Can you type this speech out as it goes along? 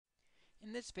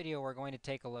In this video, we're going to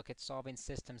take a look at solving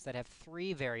systems that have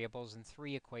 3 variables and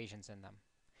 3 equations in them.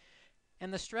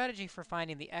 And the strategy for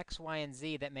finding the x, y, and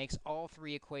z that makes all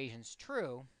 3 equations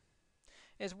true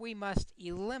is we must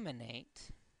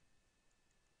eliminate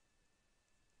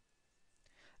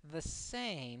the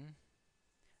same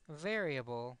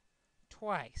variable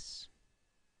twice.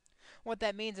 What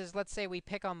that means is, let's say we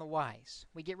pick on the y's.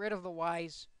 We get rid of the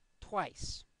y's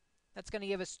twice. That's going to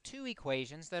give us 2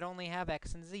 equations that only have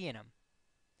x and z in them.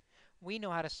 We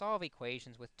know how to solve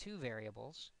equations with 2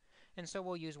 variables, and so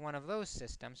we'll use one of those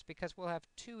systems because we'll have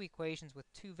 2 equations with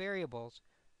 2 variables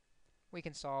we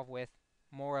can solve with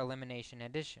more elimination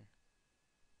addition.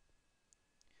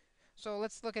 So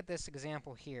let's look at this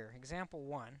example here. Example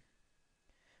 1.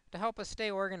 To help us stay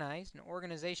organized, and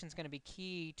organization is going to be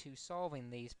key to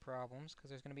solving these problems because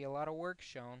there's going to be a lot of work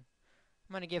shown,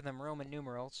 I'm going to give them Roman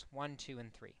numerals 1, 2,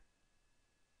 and 3.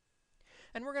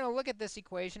 And we're going to look at this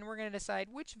equation. We're going to decide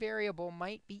which variable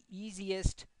might be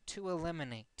easiest to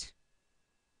eliminate.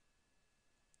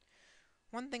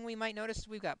 One thing we might notice is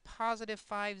we've got positive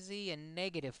 5z and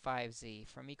negative 5z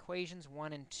from equations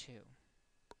 1 and 2.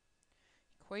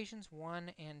 Equations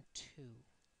 1 and 2.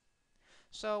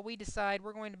 So we decide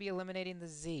we're going to be eliminating the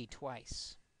z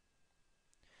twice.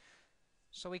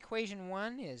 So equation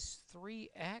 1 is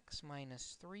 3x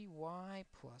minus 3y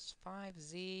plus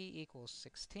 5z equals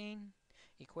 16.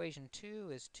 Equation 2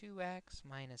 is 2x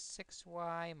minus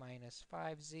 6y minus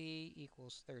 5z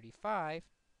equals 35.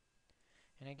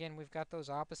 And again, we've got those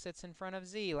opposites in front of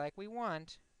z like we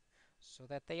want, so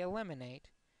that they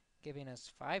eliminate, giving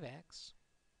us 5x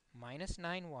minus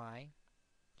 9y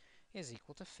is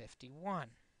equal to 51.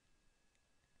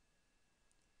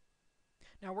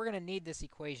 Now, we're going to need this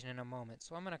equation in a moment,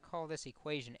 so I'm going to call this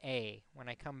equation A when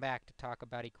I come back to talk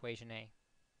about equation A.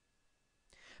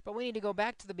 But we need to go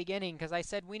back to the beginning because I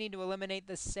said we need to eliminate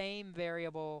the same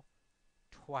variable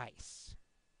twice.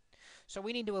 So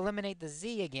we need to eliminate the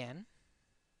z again.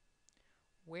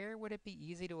 Where would it be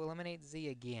easy to eliminate z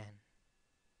again?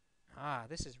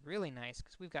 This is really nice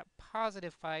because we've got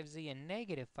positive 5z and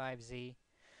negative 5z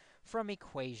from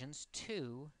equations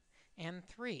 2 and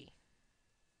 3.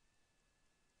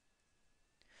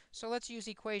 So let's use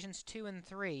equations 2 and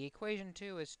 3. Equation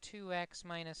 2 is 2x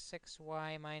minus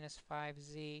 6y minus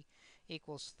 5z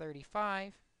equals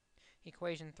 35.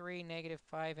 Equation 3, negative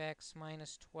 5x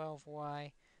minus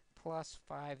 12y plus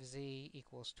 5z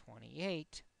equals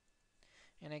 28.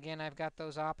 And again, I've got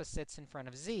those opposites in front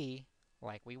of z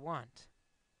like we want.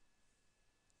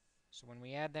 So when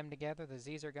we add them together, the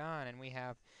z's are gone, and we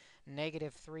have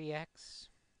negative 3x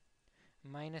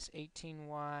minus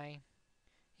 18y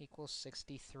equals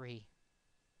 63.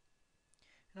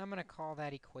 And I'm going to call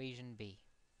that equation B.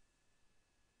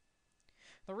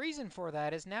 The reason for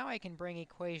that is now I can bring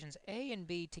equations A and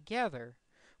B together,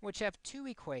 which have 2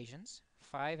 equations,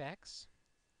 5x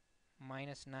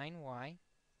minus 9y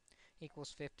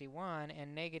equals 51,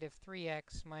 and negative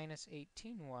 3x minus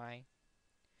 18y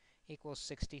equals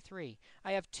 63.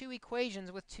 I have 2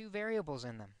 equations with 2 variables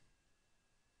in them.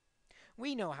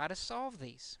 We know how to solve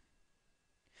these.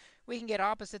 We can get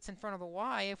opposites in front of the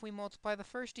y if we multiply the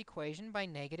first equation by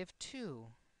negative 2.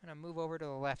 I'm going to move over to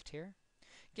the left here,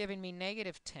 giving me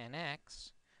negative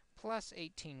 10x plus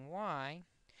 18y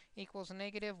equals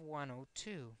negative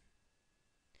 102.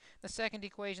 The second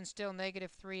equation, still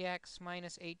negative 3x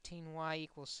minus 18y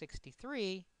equals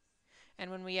 63.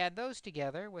 And when we add those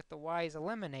together with the y's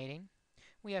eliminating,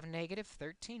 we have negative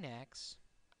 13x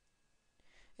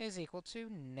is equal to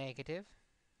negative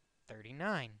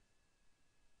 39.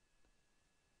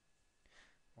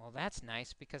 Well, that's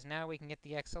nice because now we can get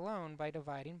the x alone by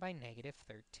dividing by negative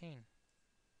 13.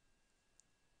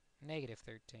 Negative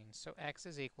 13. So x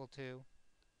is equal to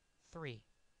 3.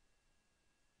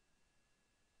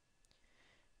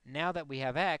 Now that we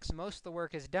have x, most of the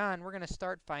work is done. We're going to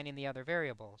start finding the other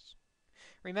variables.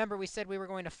 Remember, we said we were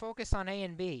going to focus on a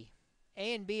and b.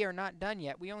 A and b are not done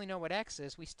yet. We only know what x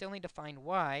is. We still need to find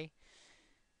y.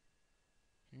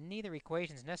 Neither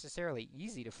equation is necessarily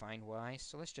easy to find y,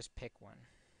 so let's just pick one.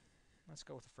 Let's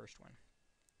go with the first one.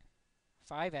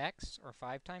 5x, or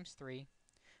 5 times 3,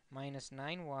 minus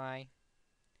 9y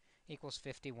equals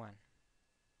 51.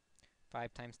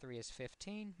 5 times 3 is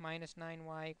 15, minus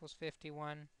 9y equals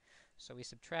 51. So we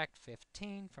subtract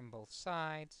 15 from both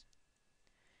sides.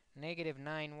 Negative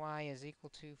 9y is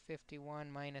equal to 51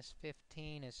 minus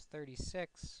 15 is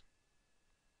 36.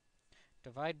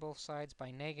 Divide both sides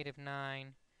by negative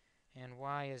 9, and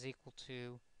y is equal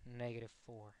to negative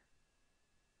 4.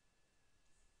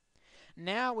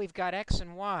 Now we've got x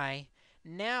and y.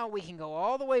 Now we can go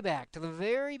all the way back to the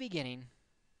very beginning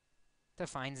to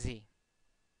find z.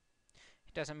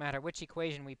 It doesn't matter which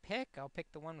equation we pick. I'll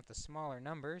pick the one with the smaller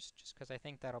numbers just because I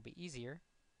think that'll be easier.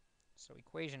 So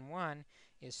equation 1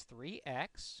 is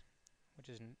 3x, which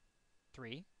is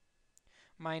 3,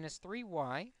 minus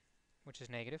 3y, which is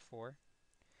negative 4,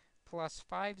 plus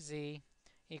 5z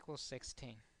equals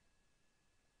 16.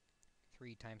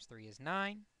 3 times 3 is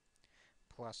 9,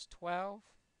 plus 12,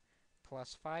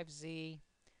 plus 5z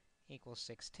equals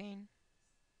 16.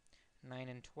 9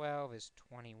 and 12 is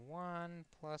 21,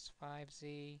 plus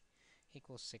 5z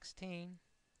equals 16.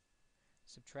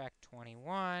 Subtract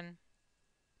 21.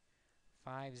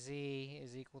 5z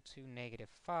is equal to negative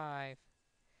 5.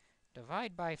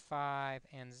 Divide by 5,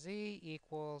 and z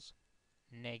equals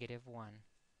negative 1.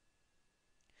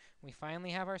 We finally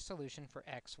have our solution for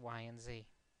x, y, and z.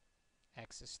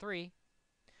 X is 3,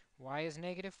 y is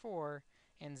negative 4,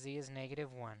 and z is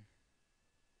negative 1.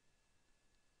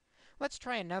 Let's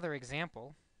try another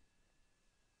example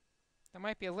that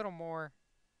might be a little more,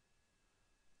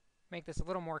 make this a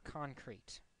little more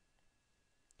concrete.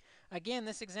 Again,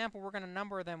 this example, we're going to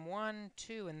number them 1,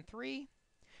 2, and 3.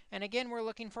 And again, we're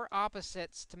looking for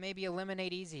opposites to maybe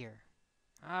eliminate easier.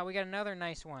 We got another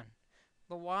nice one.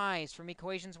 The y's from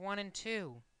equations 1 and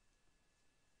 2.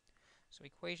 So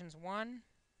equations 1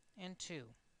 and 2.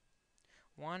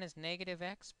 1 is negative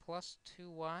x plus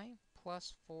 2y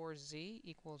plus 4z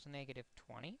equals negative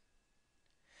 20.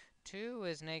 2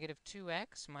 is negative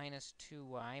 2x minus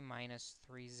 2y minus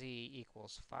 3z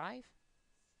equals 5.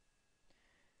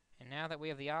 And now that we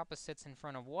have the opposites in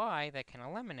front of y that can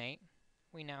eliminate,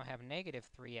 we now have negative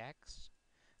 3x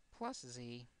plus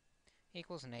z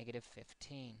equals negative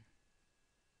 15.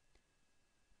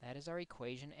 That is our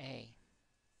equation A.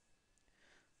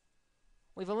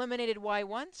 We've eliminated y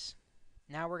once.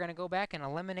 Now we're going to go back and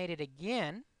eliminate it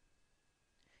again.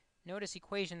 Notice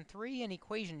equation 3 and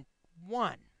equation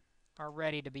 1 are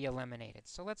ready to be eliminated.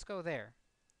 So let's go there.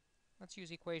 Let's use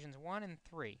equations 1 and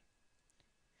 3.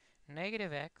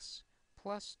 Negative x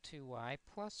plus 2y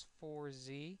plus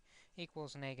 4z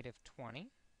equals negative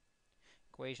 20.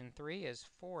 Equation 3 is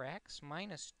 4x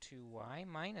minus 2y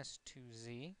minus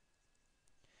 2z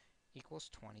equals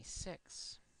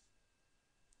 26.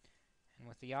 And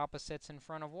with the opposites in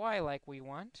front of y like we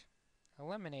want,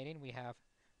 eliminating, we have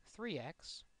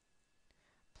 3x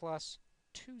plus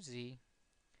 2z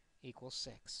equals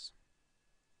 6.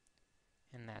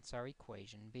 And that's our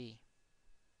equation B.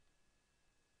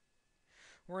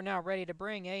 We're now ready to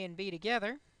bring a and b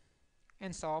together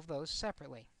and solve those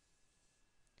separately.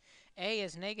 A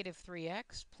is negative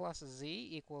 3x plus z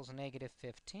equals negative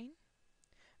 15.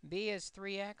 B is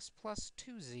 3x plus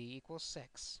 2z equals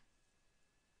 6.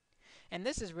 And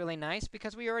this is really nice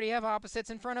because we already have opposites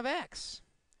in front of x.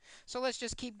 So let's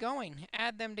just keep going.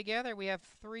 Add them together. We have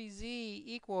 3z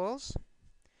equals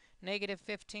negative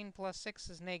 15 plus 6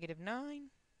 is negative 9.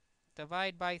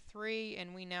 Divide by 3,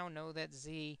 and we now know that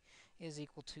z is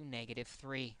equal to negative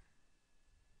 3.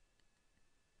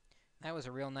 That was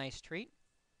a real nice treat.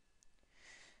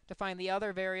 To find the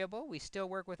other variable, we still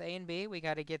work with a and b. We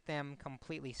got to get them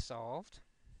completely solved.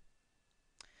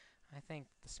 I think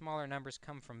the smaller numbers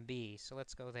come from b, so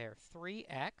let's go there.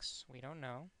 3x, we don't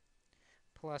know,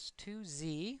 plus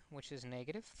 2z, which is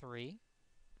negative 3,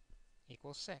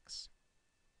 equals 6.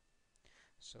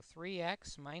 So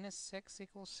 3x minus 6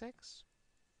 equals 6.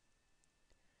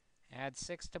 Add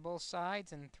 6 to both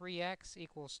sides, and 3x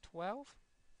equals 12.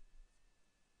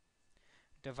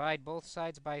 Divide both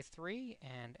sides by 3,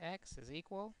 and x is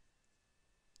equal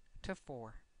to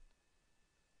 4.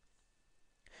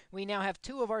 We now have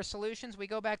two of our solutions. We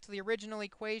go back to the original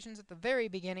equations at the very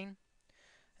beginning.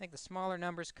 I think the smaller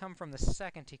numbers come from the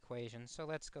second equation, so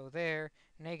let's go there.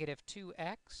 Negative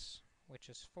 2x, which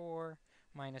is 4,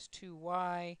 minus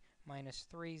 2y, minus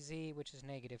 3z, which is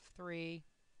negative 3,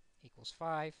 equals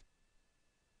 5.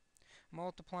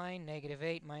 Multiplying, negative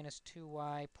 8 minus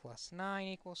 2y plus 9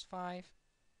 equals 5.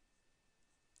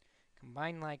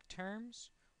 Combine like terms,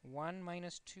 1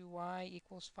 minus 2y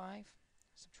equals 5.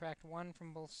 Subtract 1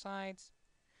 from both sides.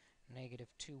 Negative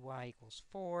 2y equals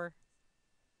 4.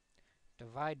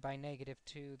 Divide by negative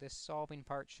 2. This solving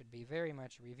part should be very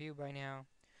much reviewed by now.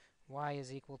 Y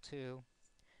is equal to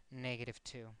negative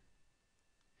 2.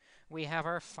 We have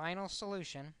our final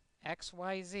solution, x,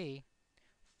 y, z,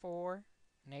 4,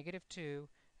 negative 2,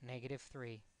 negative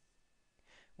 3.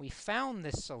 We found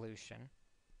this solution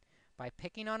by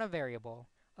picking on a variable,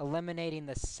 eliminating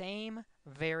the same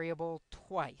variable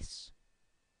twice.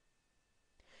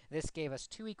 This gave us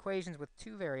two equations with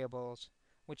two variables,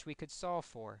 which we could solve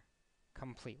for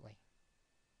completely.